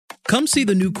Come see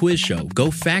the new quiz show, Go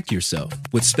Fact Yourself,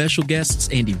 with special guests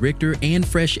Andy Richter and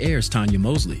Fresh Air's Tanya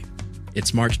Mosley.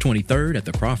 It's March 23rd at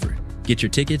the Crawford. Get your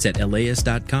tickets at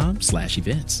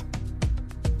laist.com/events.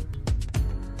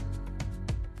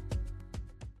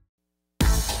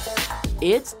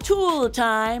 It's tool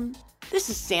time. This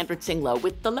is Sandra Tsinglow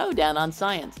with the Lowdown on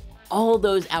Science. All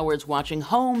those hours watching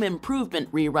home improvement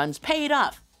reruns paid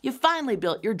off. You finally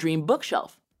built your dream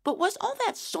bookshelf. But was all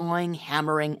that sawing,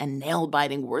 hammering, and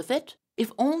nail-biting worth it?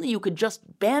 If only you could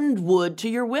just bend wood to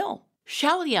your will.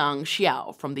 Xiaoliang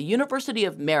Xiao from the University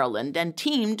of Maryland and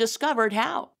team discovered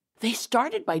how. They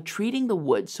started by treating the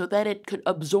wood so that it could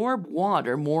absorb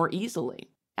water more easily.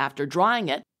 After drying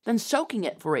it, then soaking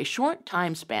it for a short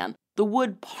time span, the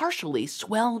wood partially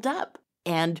swelled up.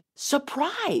 And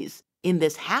surprise! In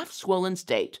this half-swollen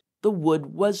state, the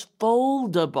wood was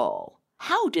foldable.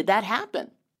 How did that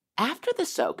happen? After the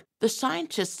soak, the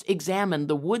scientists examined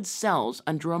the wood cells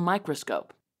under a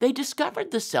microscope. They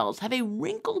discovered the cells have a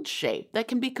wrinkled shape that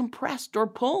can be compressed or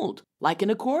pulled, like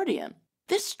an accordion.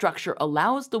 This structure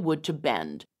allows the wood to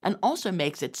bend and also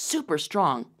makes it super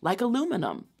strong, like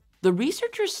aluminum. The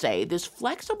researchers say this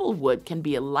flexible wood can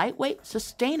be a lightweight,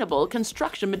 sustainable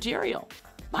construction material.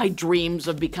 My dreams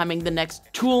of becoming the next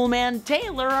toolman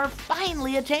tailor are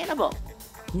finally attainable.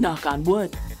 Knock on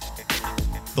wood.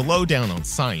 The Lowdown on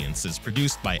Science is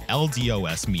produced by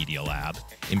LDOS Media Lab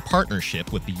in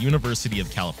partnership with the University of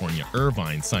California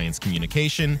Irvine Science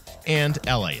Communication and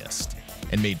LAist,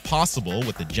 and made possible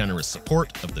with the generous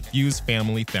support of the Fuse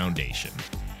Family Foundation.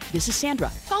 This is Sandra.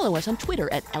 Follow us on Twitter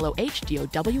at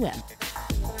LOHDOWN.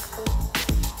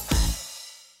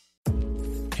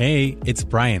 Hey, it's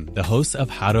Brian, the host of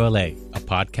How to LA, a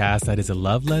podcast that is a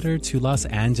love letter to Los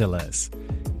Angeles.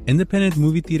 Independent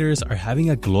movie theaters are having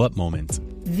a glow-up moment.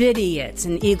 Vidiots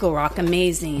and Eagle Rock,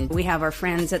 amazing. We have our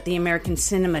friends at the American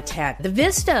Cinematheque. The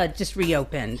Vista just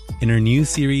reopened. In our new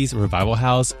series, Revival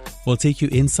House, we'll take you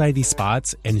inside these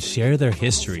spots and share their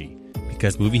history.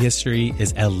 Because movie history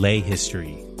is LA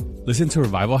history. Listen to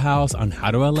Revival House on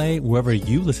How to LA wherever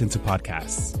you listen to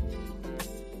podcasts.